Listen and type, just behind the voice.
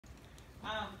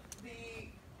The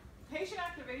patient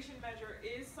activation measure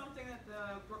is something that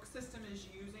the Brooks system is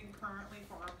using currently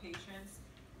for our patients.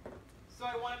 So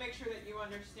I want to make sure that you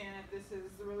understand that this is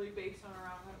really based on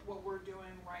around what we're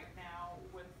doing right now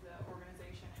with the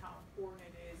organization, how important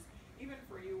it is, even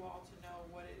for you all to know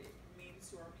what it means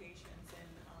to our patients and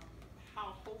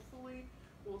how hopefully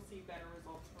we'll see better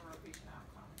results for our patient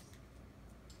outcomes.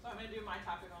 So I'm going to do my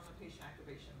topic on the patient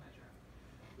activation measure.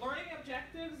 Learning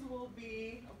objectives will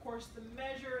be, of course, the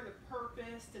measure, the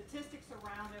purpose, statistics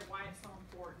around it, why it's so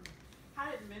important, how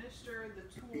to administer the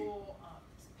tool,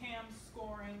 PAM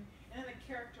scoring, and then the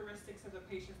characteristics of the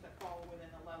patients that fall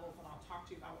within the levels, and I'll talk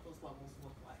to you about what those levels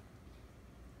look like.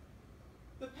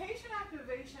 The patient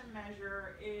activation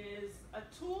measure is a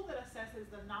tool that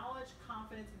assesses the knowledge,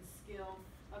 confidence, and skill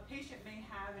a patient may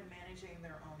have in managing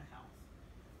their own health.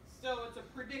 So it's a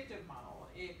predictive model.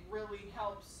 It really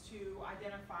helps to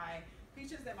identify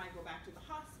patients that might go back to the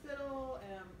hospital,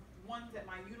 ones that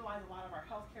might utilize a lot of our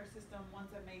healthcare system,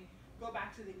 ones that may go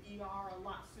back to the ER a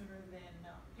lot sooner than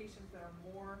patients that are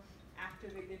more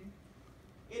activated.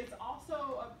 It's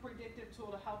also a predictive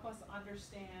tool to help us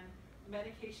understand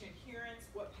medication adherence,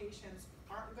 what patients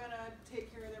aren't going to take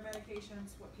care of their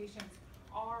medications, what patients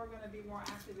are going to be more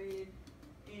activated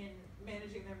in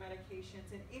managing their medications,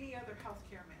 and any other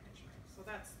healthcare management. So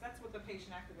that's what the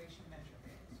patient activation measure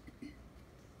is.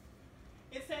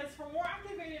 It says for more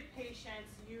activated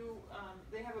patients,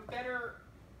 they have a better.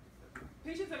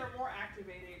 Patients that are more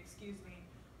activated,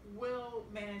 will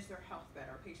manage their health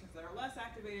better. Patients that are less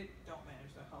activated don't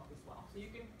manage their health as well. So you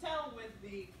can tell with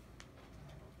the,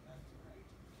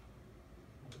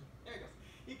 there it goes.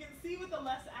 You can see with the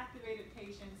less activated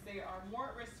patients, they are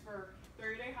more at risk for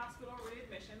 30-day hospital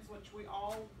readmissions, which we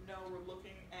all know we're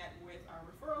looking at with our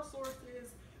referral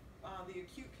sources. The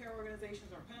acute care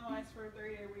organizations are penalized for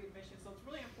 30-day readmission. So it's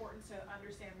really important to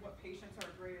understand what patients are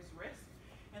at greatest risk.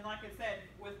 And like I said,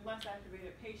 with less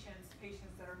activated patients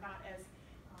that are not as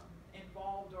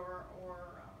involved or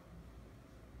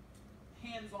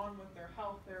hands-on with their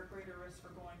health, they're at greater risk for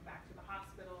going back to the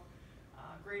hospital,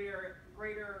 greater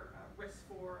risk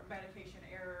for medication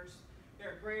errors,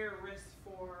 they're at greater risk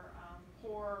for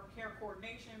poor care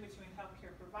coordination between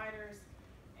healthcare providers,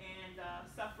 and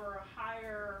suffer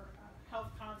higher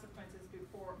health consequences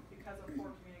because of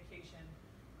poor communication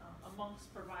amongst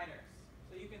providers.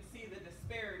 So you can see the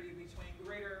disparity between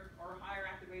greater or higher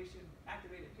activated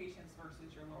patients versus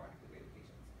your lower activated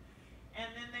patients. And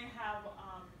then they have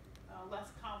less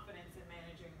confidence in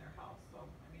managing their health. So,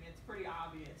 I mean, it's pretty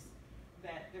obvious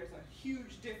that there's a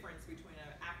huge difference between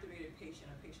an activated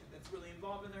patient, a patient that's really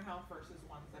involved in their health versus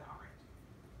ones that aren't.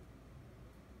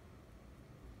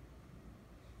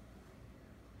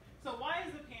 So why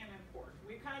is the PAM important?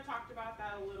 We kind of talked about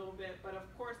that a little bit, but of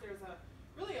course there's a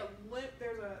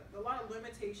lot of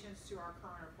limitations to our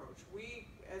current approach. We,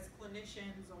 as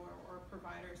clinicians or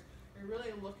providers, we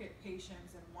really look at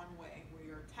patients in one way.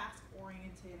 We are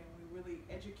task-oriented and we really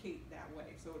educate that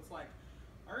way. So it's like,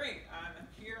 all right,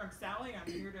 I'm Sally, I'm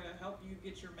here to help you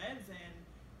get your meds, and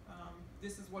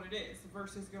this is what it is,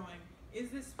 versus going, is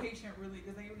this patient really,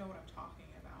 does they even know what I'm talking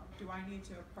about? Do I need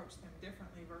to approach them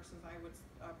differently versus I would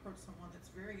approach someone that's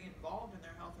very involved in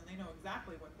their health and they know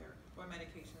exactly what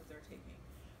medications they're taking.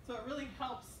 So it really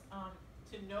helps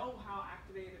to know how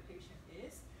activated a patient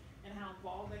is and how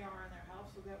involved they are in their health,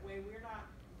 so that way we're not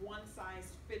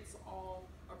one-size-fits-all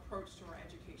approach to our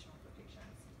education with the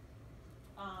patients.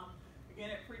 Again,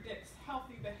 it predicts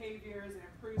healthy behaviors, it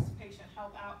improves patient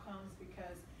health outcomes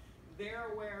because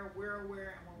they're aware, we're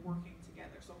aware, and we're working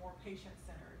together, so more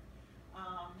patient-centered.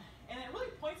 And it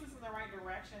really points us in the right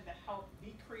direction to help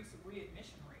decrease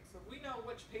readmission rates. So if we know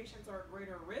which patients are at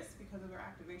greater risk because of their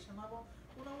activation level,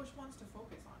 we'll know which ones to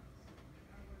focus on.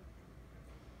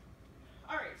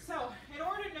 All right, so in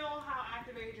order to know how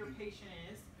activated your patient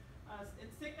is,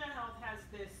 Insignia Health has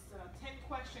this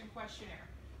 10-question questionnaire.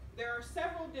 There are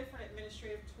several different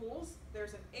administrative tools.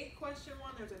 There's an 8-question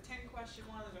one, there's a 10-question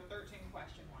one, there's a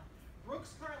 13-question one.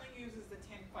 Brooks currently uses the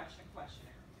 10-question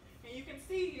questionnaire. And you can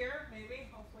see here, maybe,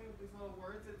 hopefully with these little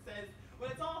words, it says,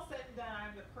 when it's all said and done,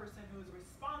 I'm the person who is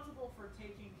responsible for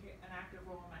taking an active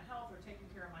role in my health or taking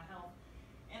care of my health.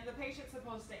 And the patient's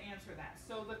supposed to answer that.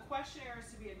 So the questionnaire is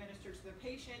to be administered to the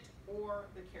patient or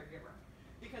the caregiver,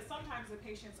 because sometimes the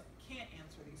patients can't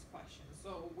answer these questions.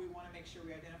 So we want to make sure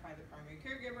we identify the primary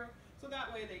caregiver, so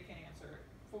that way they can answer it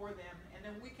for them. And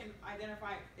then we can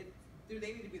identify, do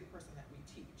they need to be the person that we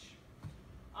teach?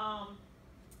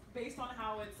 Based on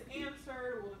how it's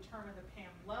answered, we'll determine the PAM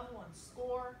level and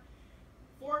score.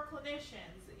 For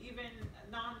clinicians, even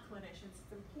non-clinicians,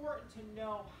 it's important to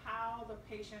know how the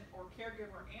patient or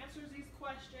caregiver answers these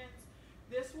questions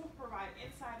This will provide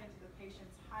insight into the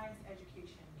patient's highest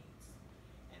education needs.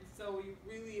 And so you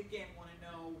really, again, want to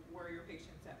know where your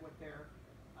patient's at with their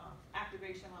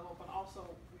activation level, but also,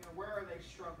 where are they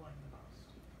struggling the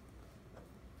most.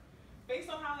 Based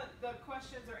on how the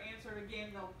questions are answered,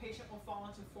 again, the patient will fall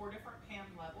into 4 different PAM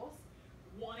levels.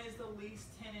 1 is the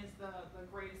least, 10 is the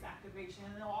greatest activation,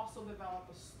 and they'll also develop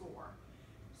a score.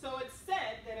 So it's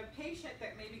said that a patient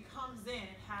that maybe comes in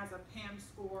and has a PAM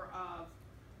score of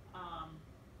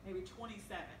maybe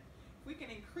 27, if we can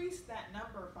increase that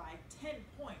number by 10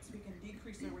 points, we can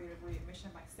decrease the rate of readmission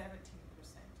by 17%.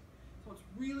 So it's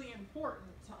really important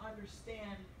to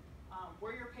understand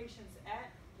where your patient's at,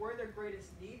 where their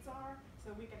greatest needs are,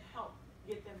 so we can help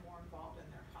get them more involved in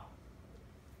their health.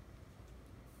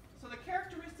 So the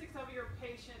characteristics of your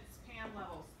patient's PAM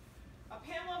levels. A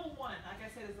PAM level 1, like I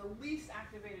said, is the least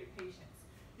activated patients.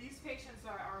 These patients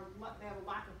they have a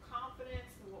lack of confidence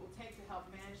in what it will take to help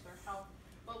manage their health.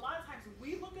 But a lot of times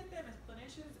we look at them as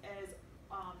clinicians as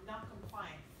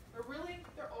non-compliant.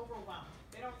 They're overwhelmed.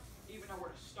 They don't even know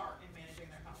where to start in managing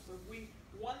their health. So if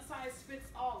one size fits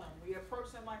all them, we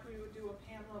approach them like we would do a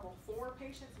PAM level 4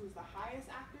 patient who's the highest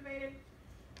activated,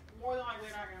 more than likely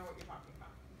they're not going to know what you're talking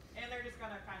about. And they're just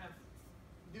going to kind of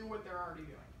do what they're already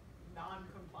doing,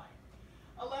 non-compliant.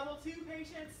 A level 2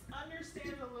 patients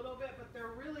understand a little bit, but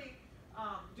they're really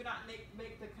do not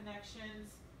make the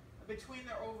connections between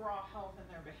their overall health and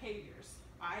their behaviors,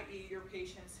 i.e. your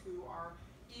patients who are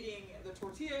eating the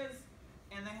tortillas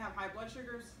and they have high blood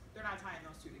sugars, they're not tying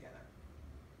those 2 together.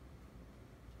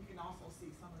 You can also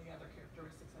see some of the other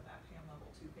characteristics of that PAM level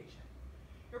 2 patient.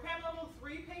 Your PAM level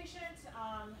 3 patient,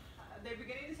 they're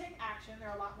beginning to take action,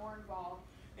 they're a lot more involved.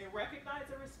 They recognize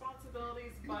their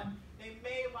responsibilities, but they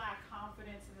may lack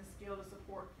confidence in the skill to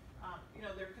support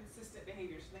their consistent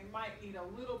behaviors. So they might need a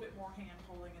little bit more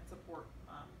hand-holding and support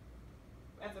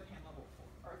as a PAM level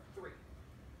 4 or 3.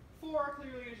 4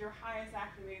 clearly is your highest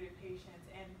activated patients,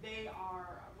 and they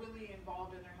are really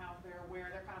involved in their health. They're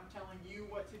aware. They're kind of telling you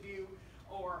what to do,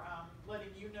 or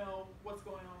letting you know what's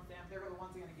going on with them. They're the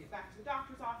ones that are going to get back to the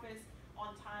doctor's office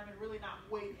on time and really not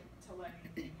wait to let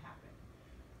anything happen.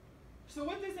 So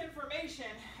with this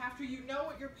information, after you know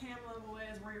what your PAM level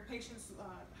is, where your patient's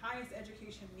highest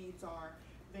education needs are,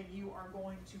 then you are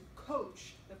going to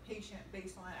coach the patient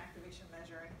based on that activation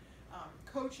measure. And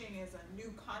coaching is a new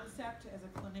concept as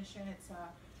a clinician. It's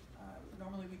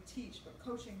normally we teach, but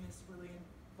coaching is really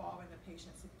involving the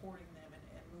patient, supporting them